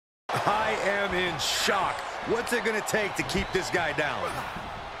I am in shock. What's it gonna take to keep this guy down?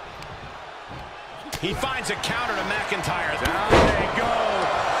 He finds a counter to McIntyre. Down they go.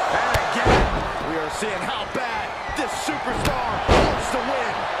 And again, we are seeing how bad this superstar wants to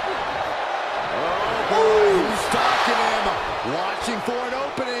win. Oh, boy, who's stalking him? Watching for an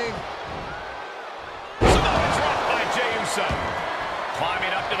opening. Samoa drop by Jey USO.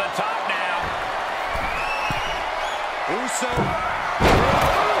 Climbing up to the top now. Uso.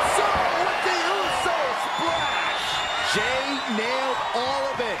 Uso with the Uso splash. Jey nailed all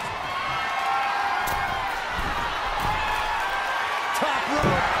of it. Top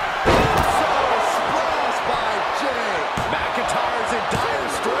rope. Uso splash by Jey. McIntyre's in dire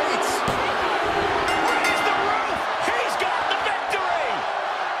straits. Raise the roof. He's got the victory.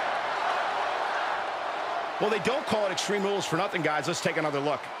 Well, they don't call it Extreme Rules for nothing, guys. Let's take another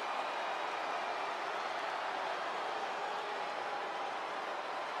look.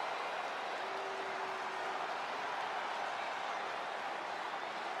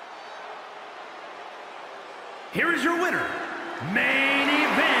 Here is your winner, main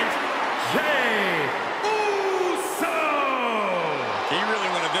event, Jey USO! He really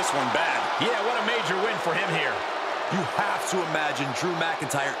wanted this one bad. Yeah, what a major win for him here. You have to imagine Drew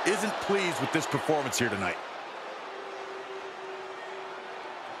McIntyre isn't pleased with this performance here tonight.